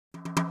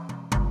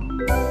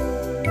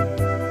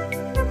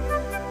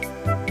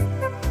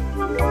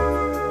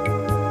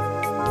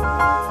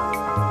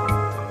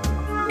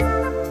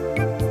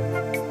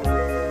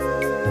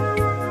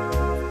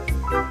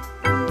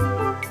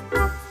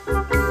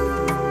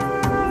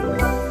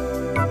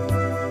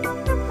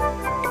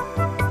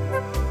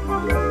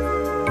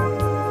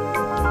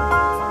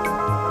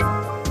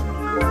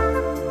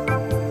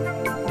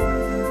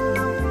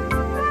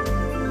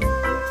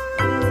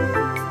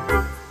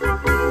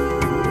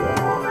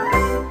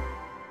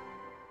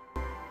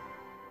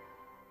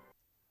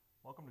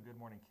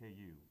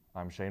Gmku.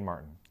 I'm Shane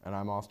Martin. And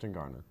I'm Austin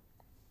Garner.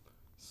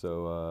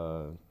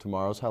 So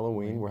tomorrow's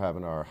Halloween. We're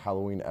having our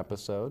Halloween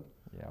episode.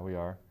 Yeah, we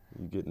are.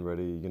 You getting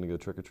ready? You gonna go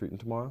trick-or-treating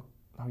tomorrow?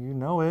 Oh, you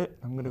know it.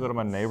 I'm gonna go to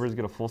my neighbor's,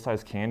 get a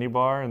full-size candy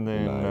bar, and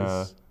then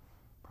Nice.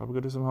 probably go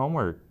do some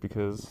homework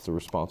because It's a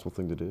responsible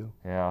thing to do.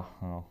 yeah,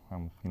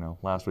 well,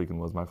 last weekend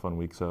was my fun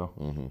week. So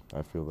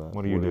I feel that.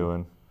 what are you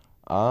doing?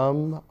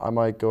 I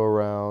might go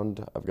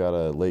around. I've got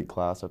a late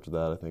class after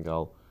that. I think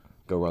I'll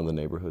go around the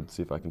neighborhood,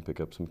 see if I can pick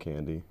up some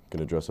candy.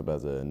 Gonna dress up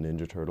as a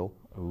Ninja Turtle.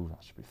 Oh,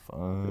 that should be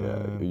fun.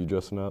 Yeah, are you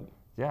dressing up?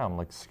 Yeah, I'm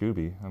like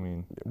Scooby. I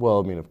mean,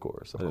 Well, I mean, of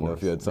course. I didn't know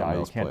if you had something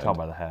else you can't planned.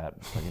 tell by the hat.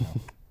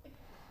 But,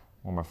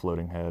 or my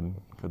floating head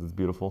because it's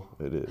beautiful.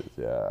 It is,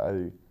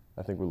 yeah.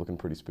 I think we're looking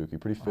pretty spooky,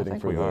 pretty fitting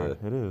for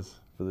It is.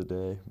 for the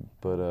day.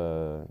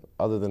 But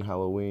other than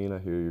Halloween, I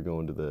hear you're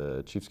going to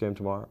the Chiefs game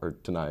tomorrow or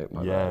tonight.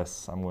 My bad.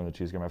 Yes, I'm going to the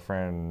Chiefs game. My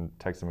friend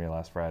texted me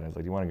last Friday. He's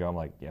like, "Do you want to go?" I'm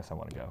like, "Yes, I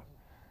want to go."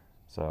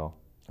 So,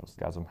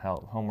 got some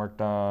homework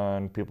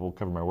done. People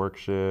cover my work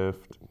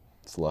shift.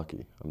 It's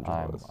lucky. I'm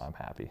jealous. I'm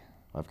happy.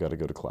 I've got to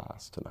go to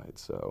class tonight,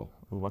 so.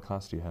 Ooh, what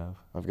class do you have?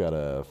 I've got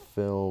a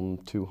film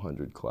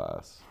 200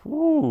 class.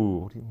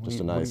 Ooh, Just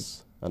a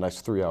nice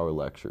 3-hour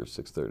lecture,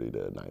 6:30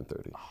 to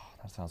 9:30. Oh,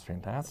 that sounds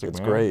fantastic. It's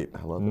man. great.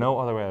 I love it. No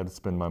other way I'd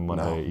spend my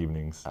Monday No.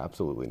 evenings.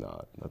 Absolutely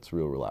not. That's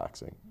real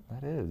relaxing.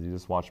 That is. You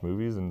just watch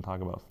movies and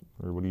talk about,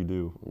 or what do you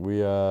do?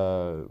 We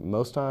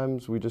most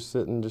times we just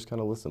sit and just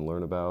kind of listen,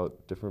 learn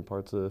about different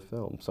parts of the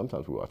film.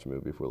 Sometimes we watch a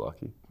movie if we're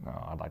lucky. No,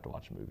 I'd like to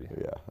watch a movie.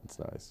 Yeah, that's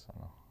nice. I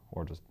don't know.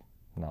 Or just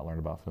not learn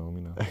about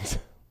film,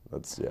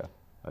 That's, yeah,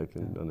 I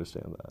can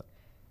understand that.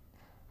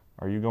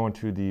 Are you going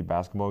to the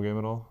basketball game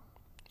at all?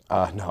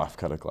 No, I've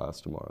got a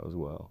class tomorrow as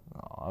well.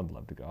 Oh, I'd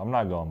love to go. I'm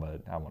not going,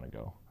 but I want to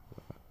go.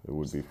 It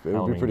would be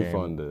Halloween pretty game,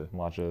 fun to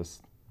watch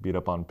us beat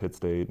up on Pitt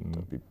State.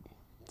 And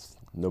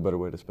no better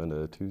way to spend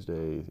a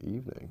Tuesday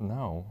evening.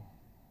 no,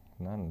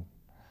 none.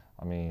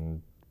 I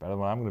mean, better than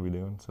what I'm going to be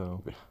doing.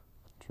 So Yeah,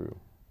 true.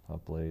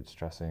 up late,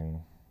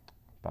 stressing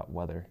about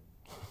weather.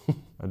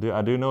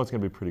 I do know it's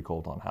going to be pretty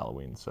cold on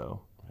Halloween.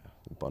 So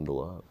Yeah,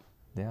 bundle up.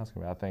 yeah, it's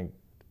going to be, I think,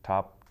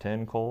 top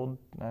 10 cold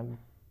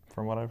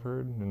from what I've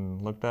heard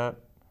and looked at.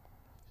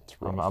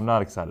 It's rough. I'm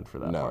not excited for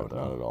that No, part, though.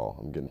 not at all.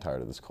 I'm getting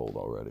tired of this cold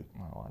already.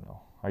 Oh, I know.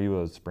 Are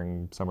you a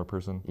spring, summer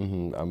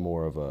person? I'm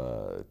more of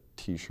a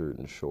t-shirt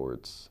and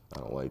shorts. I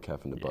don't like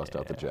having to bust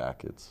out the Yeah.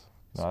 jackets.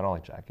 No, I don't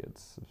like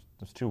jackets.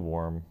 It's too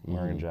warm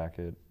wearing a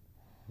jacket.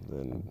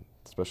 Then,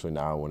 especially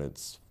now when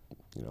it's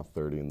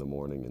 30 in the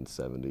morning and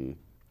 70 in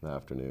the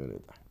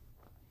afternoon, I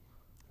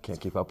can't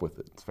keep up with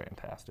it. It's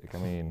fantastic. I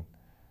mean,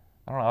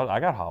 I don't know. I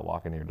got hot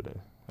walking here today,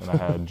 and I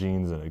had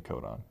jeans and a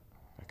coat on.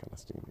 That kind of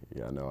steamy.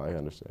 Yeah, no, I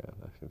understand.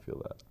 I can feel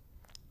that.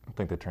 I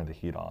think they turned the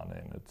heat on,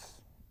 and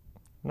it's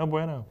no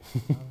bueno.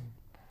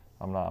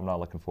 I'm not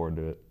looking forward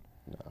to it.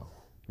 No.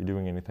 You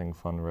doing anything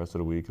fun the rest of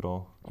the week at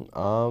all?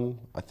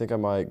 I think I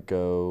might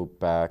go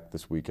back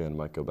this weekend.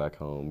 Might go back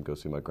home, go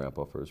see my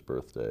grandpa for his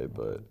birthday.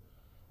 But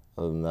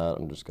other than that,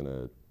 I'm just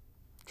gonna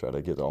try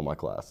to get all my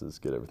classes,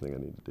 get everything I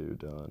need to do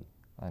done.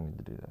 I need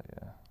to do that.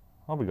 Yeah,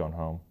 I'll be going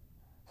home.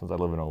 Since I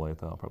live in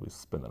Olathe, I'll probably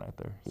spend the night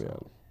there. So.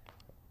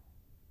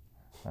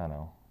 Yeah. I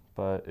know,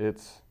 but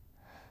it's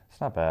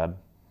not bad.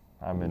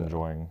 I'm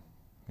enjoying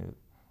it.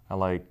 I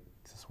like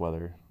this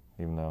weather,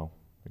 even though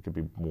it could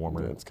be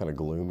warmer. Yeah, it's kind of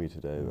gloomy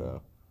today,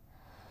 though.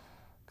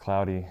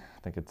 Cloudy. I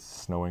think it's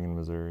snowing in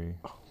Missouri.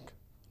 I'm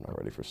not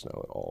ready for snow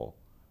at all.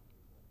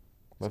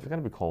 But if it's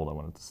gonna be cold, I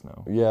want it to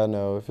snow. Yeah,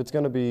 no. If it's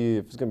gonna be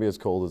as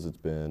cold as it's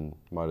been,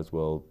 might as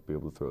well be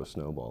able to throw a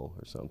snowball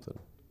or something.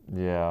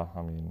 Yeah,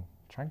 I mean,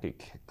 try and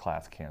get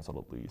class canceled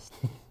at least.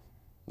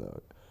 No,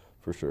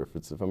 for sure.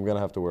 If I'm gonna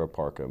have to wear a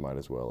parka, might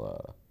as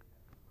well.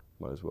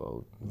 As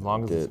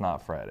long as it's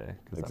not Friday.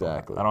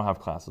 Exactly. I don't have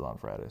classes on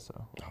Friday, so.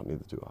 Oh,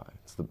 neither do I.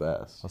 It's the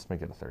best. Let's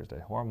make it a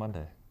Thursday or a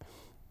Monday.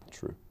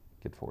 True.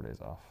 Get 4 days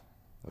off.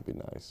 That'd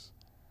be nice.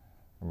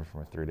 Remember for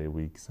my 3-day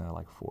weeks, I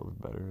like 4 was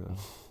better.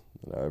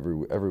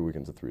 No, every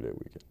weekend's a 3-day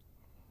weekend.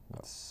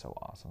 That's so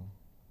awesome.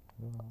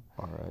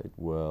 All right.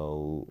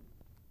 Well,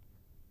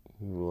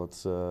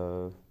 let's.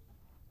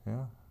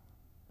 Yeah.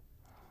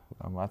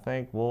 I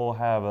think we'll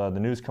have the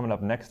news coming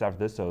up next after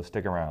this, so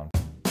stick around.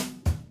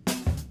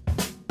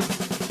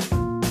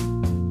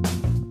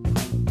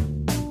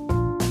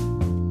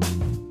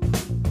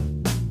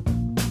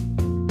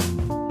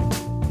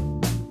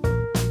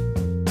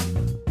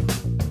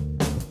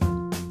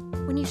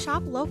 When you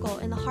shop local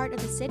in the heart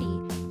of the city,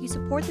 you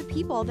support the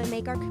people that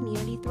make our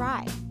community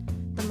thrive.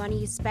 The money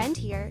you spend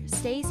here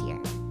stays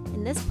here,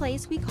 in this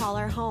place we call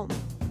our home.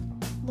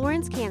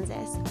 Lawrence,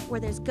 Kansas, where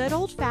there's good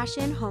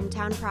old-fashioned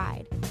hometown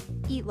pride.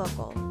 Eat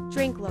local,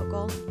 drink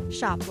local,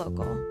 shop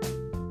local.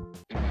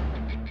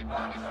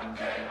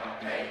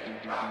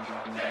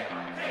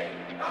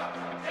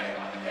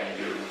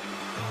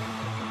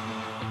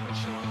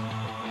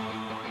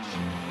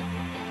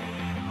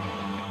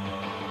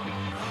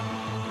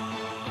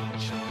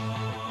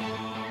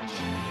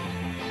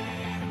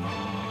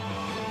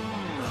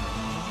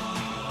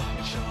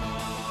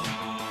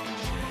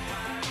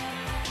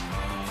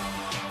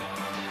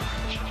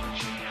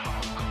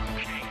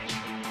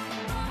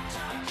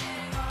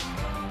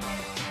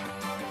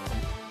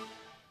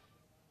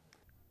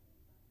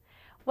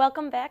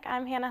 Welcome back.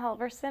 I'm Hannah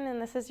Halverson,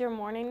 and this is your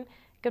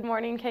Good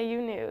Morning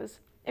KU News.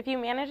 If you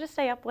managed to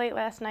stay up late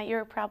last night, you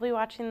were probably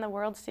watching the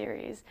World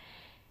Series,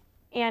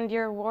 and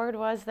your award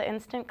was the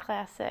Instant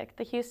Classic.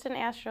 The Houston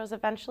Astros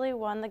eventually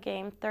won the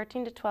game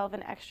 13-12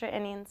 in extra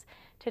innings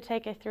to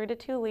take a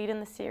 3-2 lead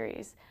in the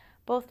series.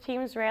 Both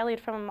teams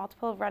rallied from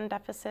multiple run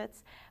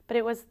deficits, but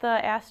it was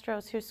the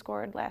Astros who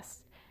scored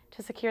last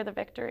to secure the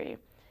victory.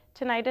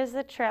 Tonight is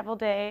the travel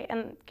day,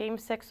 and Game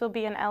 6 will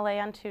be in LA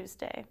on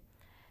Tuesday.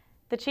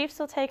 The Chiefs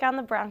will take on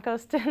the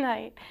Broncos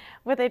tonight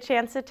with a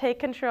chance to take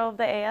control of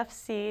the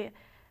AFC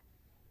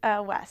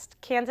West.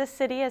 Kansas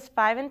City is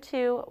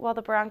 5-2, while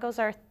the Broncos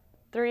are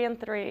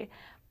 3-3.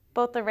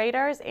 Both the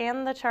Raiders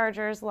and the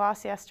Chargers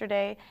lost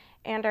yesterday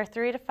and are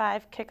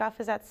 3-5. Kickoff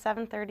is at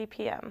 7:30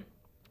 p.m.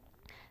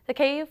 The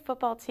KU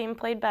football team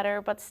played better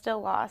but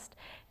still lost.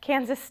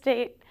 Kansas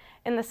State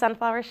in the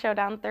Sunflower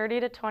Showdown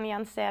 30-20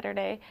 on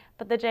Saturday,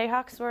 but the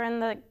Jayhawks were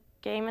in the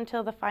game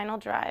until the final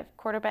drive.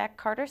 Quarterback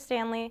Carter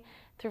Stanley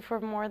threw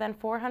for more than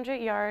 400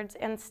 yards,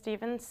 and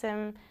Steven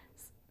Sims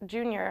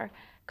Jr.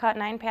 caught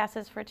 9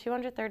 passes for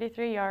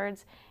 233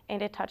 yards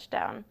and a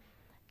touchdown.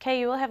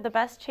 KU will have the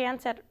best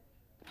chance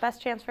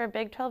for a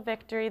Big 12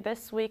 victory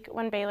this week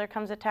when Baylor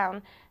comes to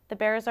town. The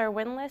Bears are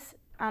winless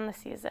on the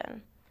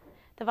season.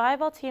 The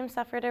volleyball team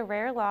suffered a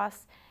rare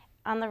loss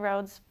on the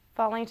roads,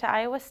 falling to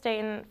Iowa State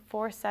in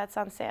 4 sets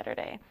on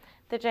Saturday.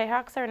 The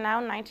Jayhawks are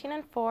now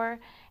 19-4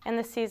 in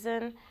the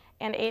season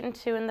and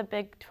 8-2 in the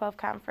Big 12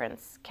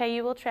 Conference.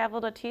 KU will travel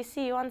to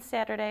TCU on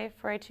Saturday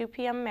for a 2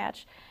 p.m.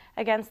 match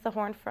against the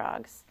Horned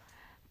Frogs.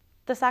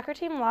 The soccer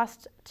team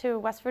lost to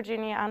West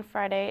Virginia on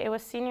Friday. It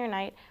was senior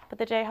night, but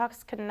the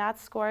Jayhawks could not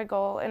score a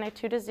goal in a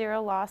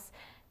 2-0 loss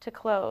to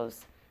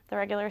close the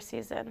regular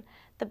season.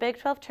 The Big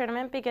 12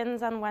 tournament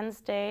begins on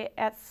Wednesday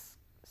at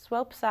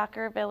Swope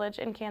Soccer Village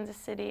in Kansas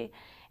City,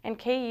 and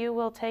KU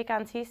will take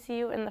on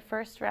TCU in the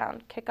first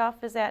round.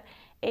 Kickoff is at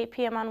 8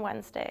 p.m. on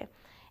Wednesday.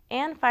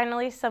 And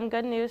finally, some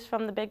good news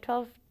from the Big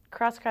 12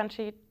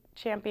 cross-country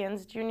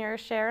champions. Junior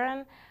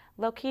Sharon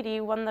Lokiti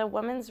won the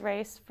women's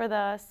race for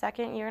the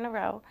 2nd year in a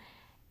row,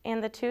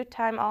 and the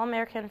 2-time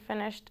All-American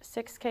finished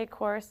 6K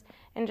course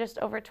in just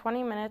over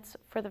 20 minutes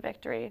for the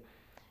victory.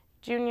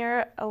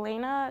 Junior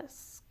Elena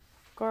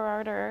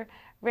Skorarder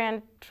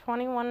ran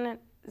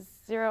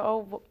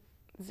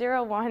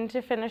 21:01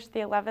 to finish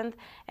the 11th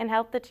and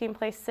helped the team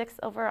place 6th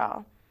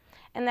overall.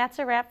 And that's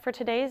a wrap for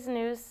today's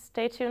news.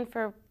 Stay tuned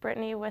for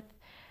Brittany with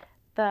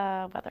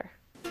the weather.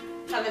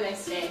 Have a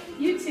nice day.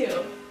 You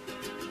too.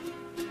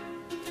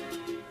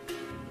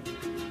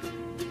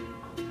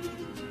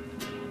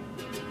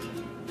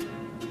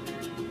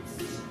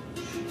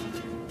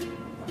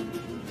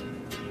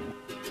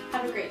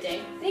 Have a great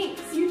day.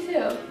 Thanks, you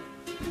too.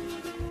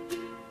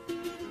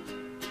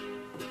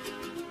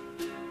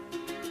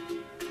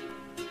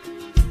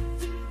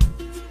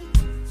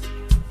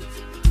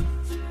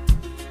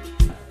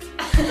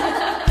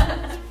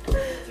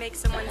 Make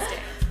someone's day.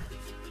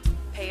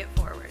 Pay it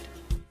forward.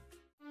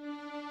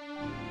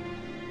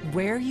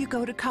 Where you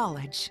go to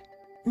college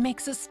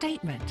makes a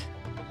statement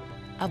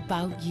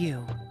about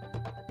you.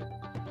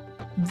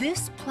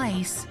 This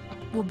place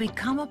will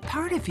become a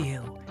part of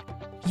you,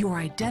 your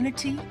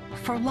identity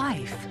for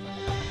life.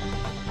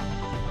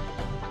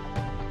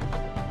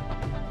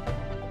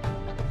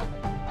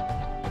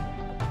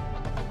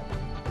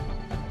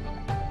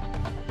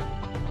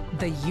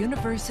 The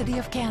University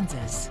of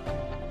Kansas,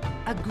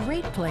 a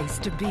great place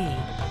to be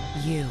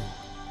you.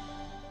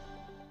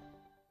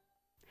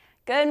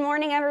 Good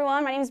morning,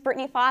 everyone. My name is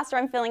Brittany Foster.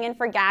 I'm filling in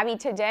for Gabby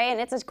today, and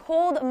it's a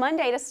cold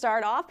Monday to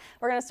start off.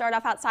 We're going to start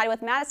off outside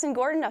with Madison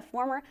Gordon, a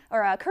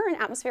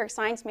current atmospheric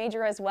science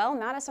major as well.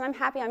 Madison, I'm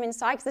happy I'm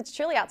inside because it's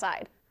chilly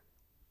outside.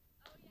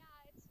 Oh yeah,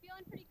 it's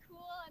feeling pretty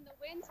cool and the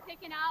wind's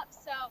picking up,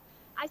 so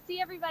I see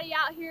everybody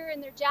out here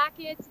in their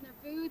jackets and their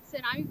boots,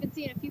 and I'm even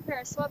seeing a few pair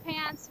of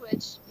sweatpants,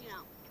 which, you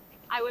know,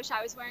 I wish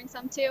I was wearing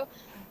some too.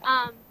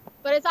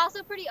 But it's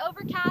also pretty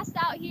overcast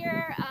out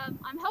here.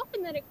 I'm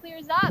hoping that it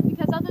clears up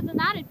because other than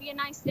that, it'd be a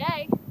nice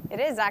day. It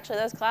is actually.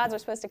 Those clouds are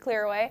supposed to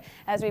clear away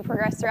as we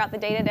progress throughout the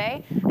day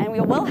today. And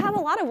we will have a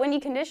lot of windy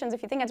conditions.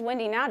 If you think it's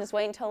windy now, just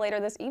wait until later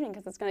this evening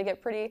because it's going to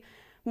get pretty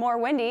more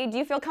windy. Do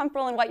you feel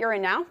comfortable in what you're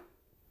in now?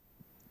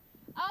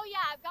 Oh yeah,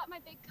 I've got my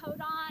big coat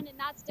on and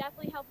that's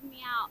definitely helping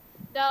me out.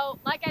 Though,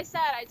 like I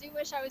said, I do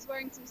wish I was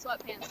wearing some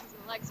sweatpants because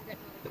my legs are getting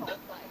really cold.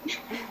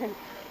 But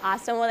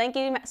Awesome. Well, thank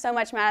you so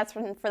much,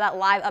 Madison, for that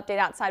live update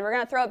outside. We're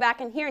going to throw it back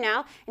in here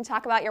now and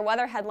talk about your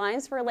weather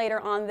headlines for later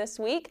on this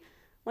week.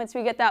 Once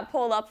we get that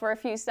pulled up for a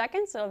few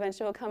seconds, it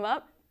eventually will come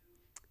up,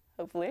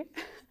 hopefully.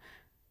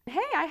 Hey,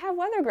 I have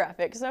weather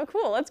graphics, so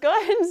cool. Let's go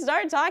ahead and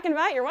start talking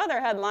about your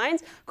weather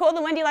headlines. Cold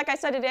and windy, like I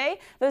said today.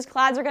 Those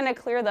clouds are going to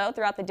clear, though,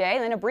 throughout the day,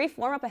 and then a brief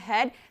warm-up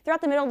ahead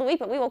throughout the middle of the week,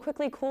 but we will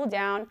quickly cool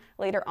down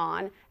later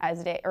on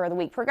as the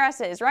week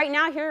progresses. Right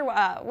now, here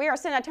we are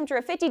sitting at a temperature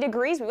of 50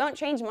 degrees. We won't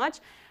change much.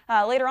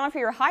 Later on for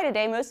your high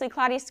today, mostly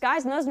cloudy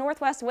skies, and those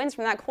northwest winds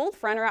from that cold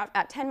front are out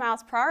at 10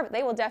 miles per hour, but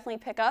they will definitely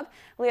pick up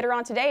later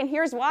on today. And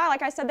here's why.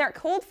 Like I said, that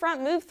cold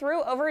front moved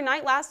through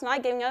overnight last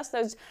night, giving us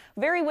those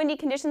very windy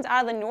conditions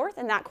out of the north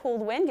and that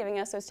cold wind, giving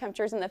us those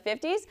temperatures in the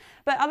 50s.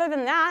 But other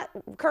than that,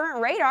 current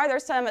radar,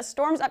 there's some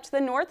storms up to the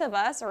north of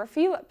us, or a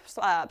few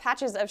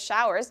patches of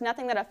showers.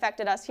 Nothing that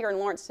affected us here in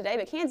Lawrence today,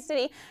 but Kansas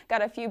City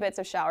got a few bits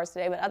of showers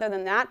today. But other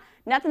than that,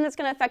 nothing that's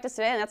going to affect us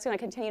today, and that's going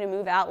to continue to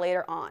move out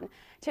later on.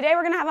 Today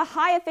we're going to have a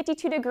high of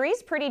 52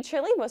 degrees, pretty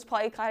chilly, most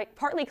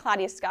partly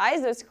cloudy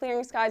skies, those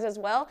clearing skies as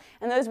well,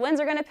 and those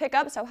winds are going to pick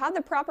up, so have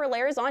the proper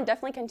layers on,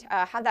 definitely can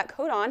have that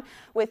coat on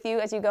with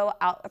you as you go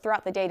out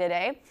throughout the day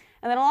today.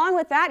 And then along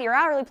with that, your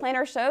hourly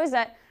planner shows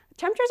that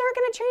temperatures aren't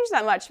going to change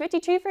that much.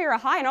 52 for your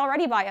high, and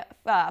already by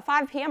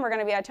 5 p.m. we're going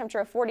to be at a temperature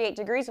of 48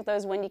 degrees with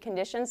those windy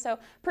conditions, so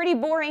pretty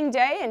boring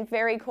day and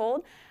very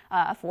cold.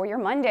 For your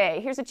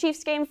Monday. Here's a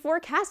Chiefs game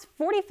forecast,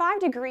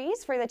 45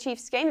 degrees for the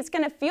Chiefs game. It's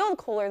going to feel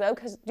cooler though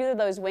because due to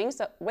those winds,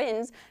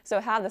 so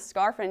have the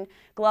scarf and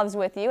gloves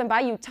with you. And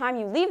by the time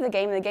you leave the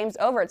game and the game's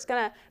over, it's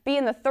going to be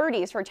in the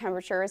 30s for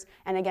temperatures.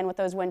 And again, with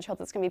those wind chills,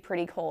 it's going to be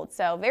pretty cold.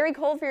 So very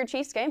cold for your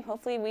Chiefs game.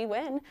 Hopefully we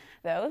win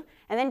though.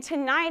 And then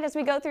tonight, as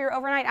we go through your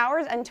overnight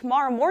hours, and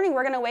tomorrow morning,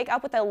 we're going to wake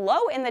up with a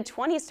low in the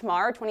 20s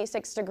tomorrow,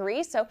 26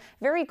 degrees. So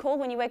very cold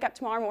when you wake up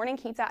tomorrow morning.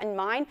 Keep that in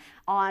mind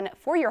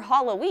for your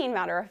Halloween,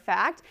 matter of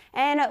fact.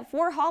 And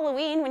for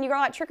Halloween, when you go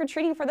out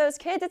trick-or-treating for those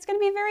kids, it's going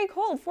to be very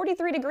cold,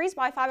 43 degrees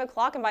by 5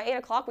 o'clock, and by 8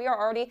 o'clock, we are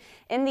already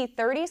in the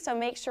 30s, so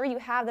make sure you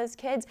have those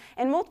kids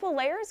in multiple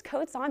layers,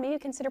 coats on. Maybe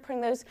consider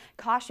putting those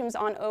costumes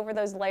on over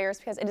those layers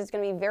because it is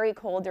going to be very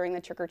cold during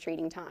the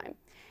trick-or-treating time.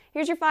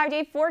 Here's your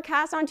 5-day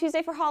forecast. On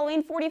Tuesday for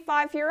Halloween,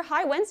 45 for your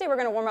high. Wednesday, we're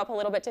going to warm up a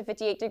little bit to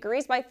 58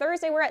 degrees. By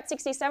Thursday, we're at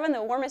 67,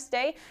 the warmest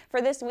day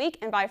for this week.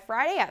 And by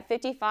Friday, at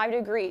 55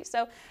 degrees.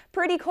 So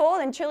pretty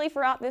cold and chilly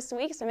throughout this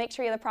week. So make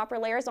sure you have the proper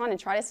layers on and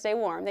try to stay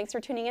warm. Thanks for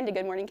tuning in to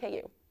Good Morning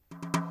KU.